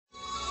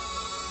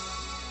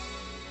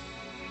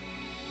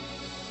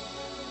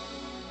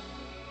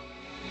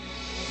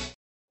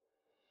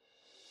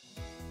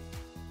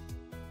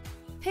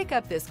Pick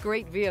up this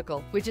great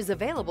vehicle, which is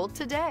available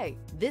today.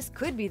 This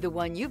could be the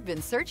one you've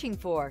been searching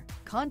for.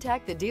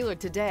 Contact the dealer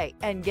today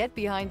and get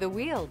behind the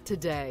wheel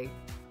today.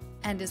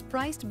 And is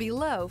priced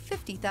below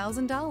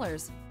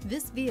 $50,000.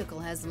 This vehicle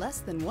has less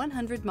than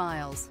 100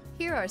 miles.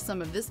 Here are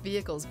some of this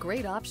vehicle's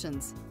great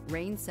options: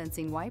 rain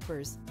sensing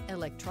wipers,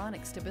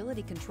 electronic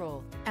stability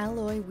control,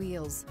 alloy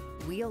wheels,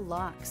 wheel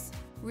locks,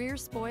 rear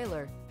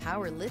spoiler,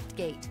 power lift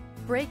gate,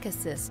 brake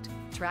assist,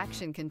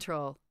 traction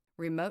control,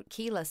 remote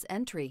keyless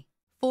entry,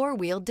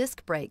 four-wheel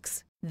disc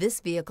brakes. This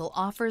vehicle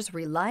offers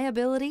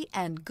reliability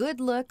and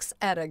good looks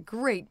at a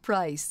great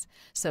price.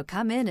 So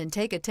come in and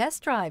take a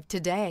test drive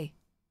today.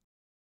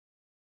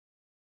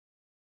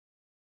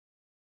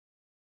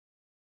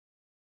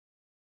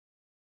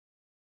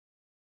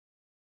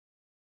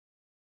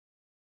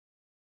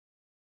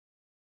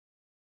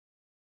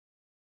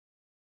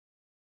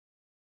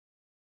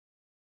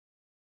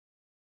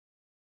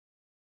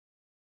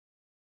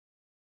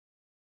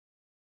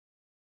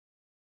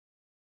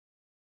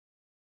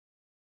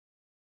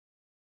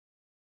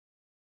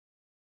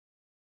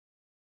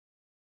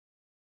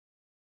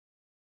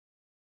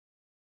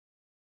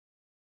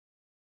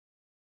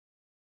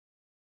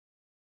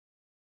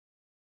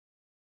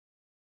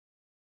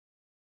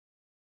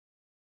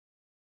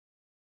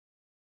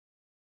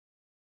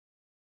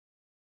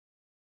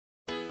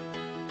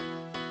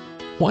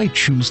 Why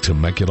choose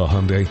Temecula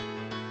Hyundai?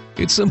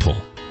 It's simple.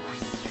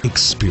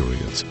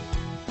 Experience.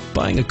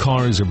 Buying a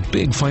car is a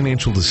big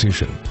financial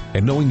decision,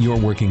 and knowing you're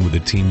working with a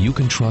team you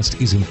can trust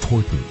is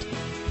important.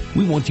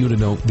 We want you to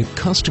know that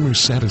customer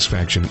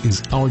satisfaction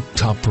is our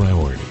top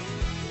priority.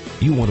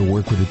 You want to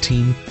work with a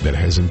team that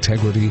has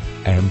integrity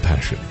and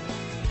passion.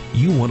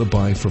 You want to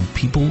buy from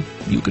people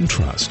you can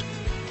trust.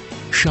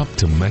 Shop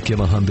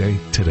Temecula Hyundai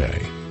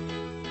today.